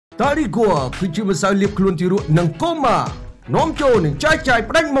តារីគួរគឺជាម្សៅលាបខ្លួនទីរក់និងកូម៉ានាំចូលនឹងចែកចាយ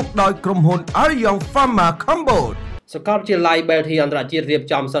ផ្ដាច់មុខដោយក្រុមហ៊ុន Arion Pharma Cambodia សកលវិទ្យាល័យ Belty អន្តរជាតិរៀប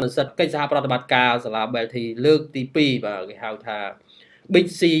ចំសន្និសីទកិច្ចសហប្រតិបត្តិការសាលា Belty លើកទី2បាទគេហៅថា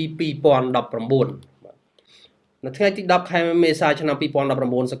Bicc 2019 នៅថ្ងៃទី10ខែមេសាឆ្នាំ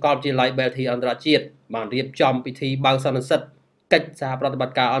2019សកលវិទ្យាល័យ Belty អន្តរជាតិបានរៀបចំពិធីបើកសន្និសីទកិច្ចសហប្រតិប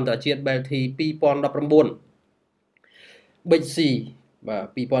ត្តិការអន្តរជាតិ Belty 2019 Bicc បាទ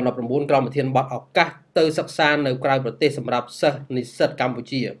2019ក្រមប្រធានបទឱកាសទៅសិក្សានៅក្រៅប្រទេសសម្រាប់សិស្សនិស្សិតកម្ពុ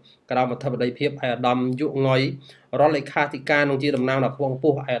ជាក្រមអធិបតីភាពឯកឧត្តមយុងុយរដ្ឋលេខាធិការនឹងជាតំណាងដល់ខ្ពង់ខ្ព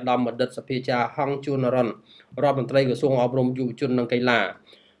ស់ឯកឧត្តមបណ្ឌិតសភាចារហងជួនរ៉ុនរដ្ឋមន្ត្រីក្រសួងអប់រំយុវជននិងកីឡា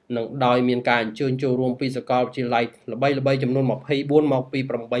នឹងដោយមានការអញ្ជើញចូលរួមពីសាកលវិទ្យាល័យល្បីៗចំនួន24មកពី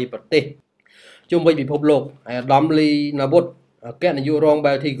8ប្រទេសជុំវិញពិភពលោកឯកឧត្តមលីណាវុធអគ្គនាយករង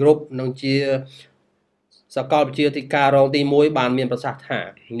Belty Group នឹងជាសាកលវិទ្យាធិការរងទី1បានមានប្រសាសន៍ថា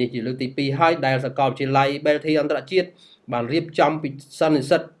នេះជាលើកទី2ហើយដែលសាកលវិទ្យាល័យ Belty អន្តរជាតិបានរៀបចំពិធីសន្និ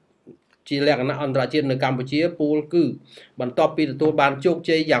សីទជាលក្ខណៈអន្តរជាតិនៅកម្ពុជាពូលគឺបន្ទាប់ពីទទួលបានជោគ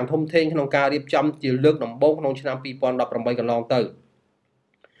ជ័យយ៉ាងធំធេងក្នុងការរៀបចំជាលើកដំបូងក្នុងឆ្នាំ2018កន្លងទៅឯក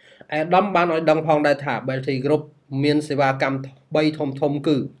ឧត្តមបានឲ្យដឹងផងដែរថា Belty Group មានសេវាកម្ម3ធំ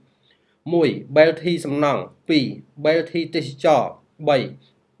គឺ 1. Belty សំណង់ 2. Belty ទេសចរ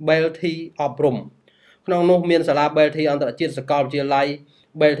 3. Belty អប់រំក្នុងនោះមានសាលា Belty អន្តរជាតិសាកលវិទ្យាល័យ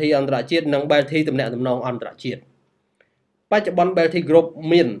Belty អន្តរជាតិនិង Belty ទំនាក់ទំនងអន្តរជាតិបច្ចុប្បន្ន Belty Group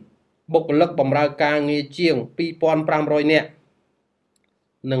មានបុគ្គលិកបម្រើការងារជាង 2500 នាក់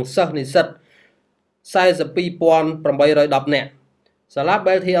និងសិស្សនិស្សិត 42,810 នាក់សាលា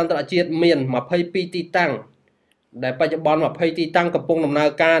Belty អន្តរជាតិមាន22ទីតាំងដែលបច្ចុប្បន្ន20ទីតាំងកំពុងដំណើរ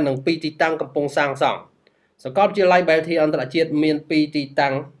ការនិង2ទីតាំងកំពុងសាងសង់សាកលវិទ្យាល័យ Belty អន្តរជាតិមាន2ទី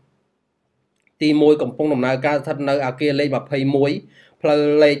តាំងទី1កំពុងដំណើរការស្ថិតនៅអគារលេខ21ផ្លូវ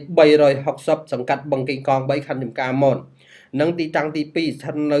លេខ360សង្កាត់បឹងកេងកង3ខណ្ឌចំការមននិងទីតាំងទី2ស្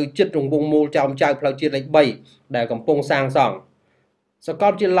ថិតនៅជិតរង្វង់មូលចោមចៅផ្លូវជាតិលេខ3ដែលកំពុងសាងសង់សាក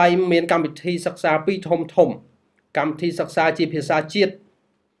លវិទ្យាល័យមានកម្មវិធីសិក្សា2ធំកម្មវិធីសិក្សាជាភាសាជាតិ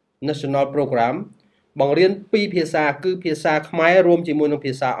National Program បង្រៀន2ភាសាគឺភាសាខ្មែររួមជាមួយនឹង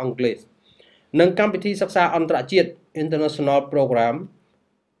ភាសាអង់គ្លេសនិងកម្មវិធីសិក្សាអន្តរជាតិ International Program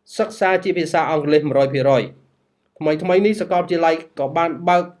សិក្សាជាភាសាអង់គ្លេស 100% ថ្មីនេះសាកលវិទ្យាល័យក៏បាន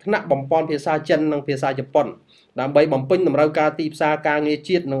បើកថ្នាក់បំពន់ភាសាចិននិងភាសាជប៉ុនដើម្បីបំពេញតម្រូវការទីផ្សារការងារ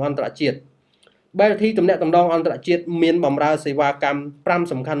ជាតិនិងអន្តរជាតិ Belty ទំនាក់ទំនងអន្តរជាតិមានបម្រើសេវាកម្ម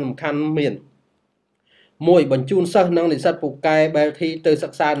5សំខាន់មាន 1. បញ្ជូនសិស្សនិងនិស្សិតពូកែ Belty ទៅសិ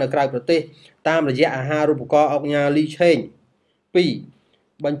ក្សានៅក្រៅប្រទេសតាមរយៈអាហារូបករណ៍អុកញ៉ាលីឆេង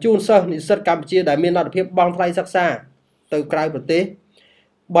 2. បញ្ជូនសិស្សនិស្សិតកម្ពុជាដែលមានលទ្ធភាពបង់ថ្លៃសិក្សាទៅក្រៅប្រទេស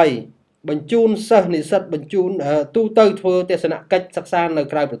 3. បញ្ជូនសិស្សនិស្សិតបញ្ជូនទូទៅធ្វើទស្សនកិច្ចសិក្សានៅ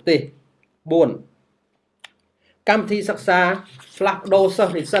ក្រៅប្រទេស 4. កម្មវិធីសិក្សាផ្លាស់ប្ដូរសិស្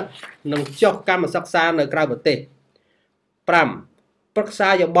សនិស្សិតនិងចុះកម្មសិក្សានៅក្រៅប្រទេស 5. ប្រឹក្សា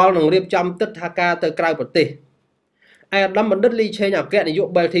យោបល់និងរៀបចំទិដ្ឋាការទៅក្រៅប្រទេសឯកឧត្តមបណ្ឌិតលីឆេងអគ្គនាយក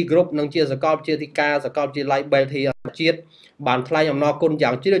Belty Group និងជាសាកលវិទ្យាធិការសាកលវិទ្យាល័យ Belty អន្តរជាតិបានថ្លែងអំណរគុណ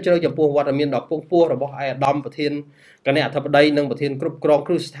យ៉ាងជ្រាលជ្រៅចំពោះវត្តមានដ៏ពងពោះរបស់ឯកឧត្តមប្រធានគណៈអធិបតីនិងប្រធានគ្រប់គ្រង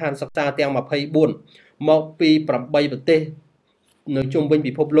គ្រឹះស្ថានសិក្សាទាំង24មកពី8ប្រទេសនៅជុំវិញ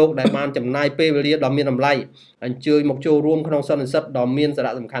ពិភពលោកដែលបានចំណាយពេលវេលាដ៏មានតម្លៃអញ្ជើញមកចូលរួមក្នុងសន្និសីទដ៏មានសា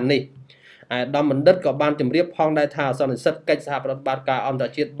រៈសំខាន់នេះឯកឧត្តមបណ្ឌិតក៏បានជម្រាបផងដែរថាសន្និសីទកិច្ចសហប្រតិបត្តិការអន្តរ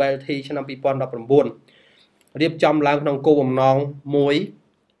ជាតិ Belty ឆ្នាំ2019រៀបចំឡើងក្នុងគោលបំណង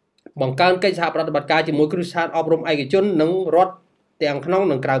 1. បង្កើនកិច្ចសហប្រតិបត្តិការជាមួយគ្រឹះស្ថានអប់រំឯកជននិងរដ្ឋទាំងក្នុង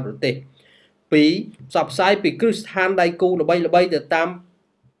និងក្រៅប្រទេស 2. ផ្សព្វផ្សាយពីគ្រឹះស្ថានដៃគូល្បីៗទៅតាម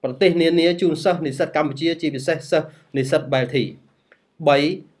ប្រទេសនានាជូនសិស្សនិស្សិតកម្ពុជាជាពិសេសសិស្សនិស្សិត Belty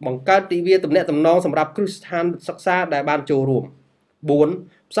 3. បង្កើតទិវាទំនាក់ទំនងសម្រាប់គ្រឹះស្ថានសិក្សាដែលបានចូលរួម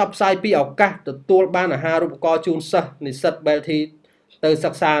 4. ផ្សព្វផ្សាយពីឱកាសទទួលបានអាហារូបករណ៍ជូនសិស្សនិស្សិត Belty ទៅ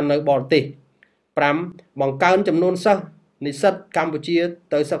សិក្សានៅបរទេស 5. បង្កើនចំនួនសិស្សនិស្សិតកម្ពុជា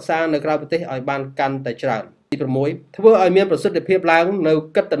ទៅសិក្សានៅក្រៅប្រទេសឲ្យបានកាន់តែច្រើនទី 6. ធ្វើឲ្យមានប្រសិទ្ធភាពឡើងនៅ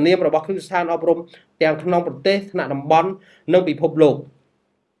កិត្តិនាមរបស់គ្រឹះស្ថានអប់រំទាំងក្នុងប្រទេសថ្នាក់តំបន់និងពិភពលោក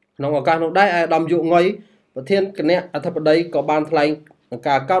ក្នុងឱកាសនោះដែរឯកឧត្តមយុងុយប្រធានគណៈអធិបតីក៏បានថ្លែង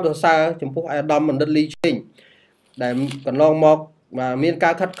ការកោតសរសើរចំពោះឯកឧត្តមបណ្ឌិតលីឆេងដែលកន្លងមកមាន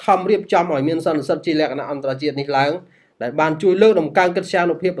ការខិតខំរៀបចំឲ្យមានសន្និសីទជាលក្ខណៈអន្តរជាតិនេះឡើងដែលបានជួយលើកតម្កើងកិត្យា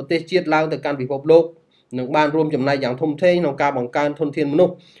នុភាពប្រទេសជាតិឡើងទៅកាន់ពិភពលោកនិងបានរួមចំណែកយ៉ាងធំធេងក្នុងការបង្កើនធនធានមនុ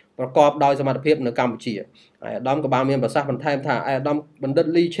ស្សប្រកបដោយសមត្ថភាពនៅកម្ពុជាឯកឧត្តមក៏បានមានប្រសាសន៍បន្ថែមថាឯកឧត្តមបណ្ឌិត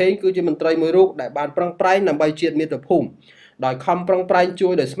លីឆេងគឺជាមន្ត្រីមួយរូបដែលបានប្រឹងប្រែងដើម្បីជាតិមាតុភូមិដោយខំប្រឹងប្រែងជួ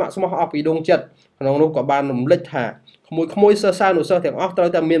យដោយស្ម័គ្រស្មោះអស់ពីដួងចិត្តក្នុងនោះក៏បានរំលឹកថា មួយក្មួយសិស្សសានុសិស្សទាំងអស់ត្រូវ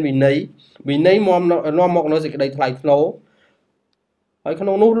តែមានវិន័យនាំមកនៅសេចក្តីថ្លៃថ្នូរហើយក្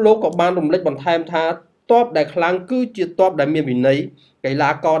នុងនោះលោកក៏បានរំលេចបន្ថែមថាតបដែលខ្លាំងគឺជាតបដែលមានវិន័យកីឡា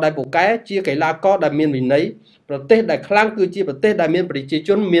ករដែលពូកែជាកីឡាករដែលមានវិន័យប្រទេសដែលខ្លាំងគឺជាប្រទេសដែលមានប្រជាជ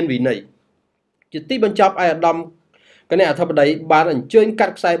នមានវិន័យជាទីបញ្ចប់ឯកឧត្តមគណៈអធិបតីបានអញ្ជើញកា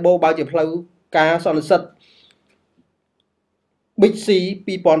ត់ខ្សែបូបើកជាផ្លូវការសន្និសីទ Bicc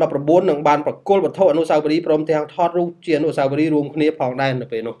 2019 នឹងបានប្រគល់វត្ថុអនុស្សាវរីយ៍ព្រមទាំងថតរូបជាអនុស្សាវរីយ៍រួមគ្នាផងដែរនៅ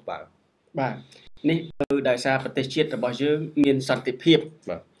ពេលនោះបាទនេះគឺដោយសារប្រទេសជាតិរបស់យើងមានសន្តិភាព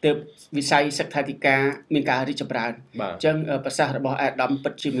ទើបវិស័យសិក្ខាធិការមានការរីកចម្រើនអញ្ចឹងប្រសាសន៍របស់អាដាមពិ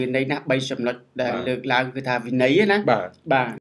តជាមានន័យណាស់3ចំណុចដែលលើកឡើងគឺថាវិន័យណាបាទ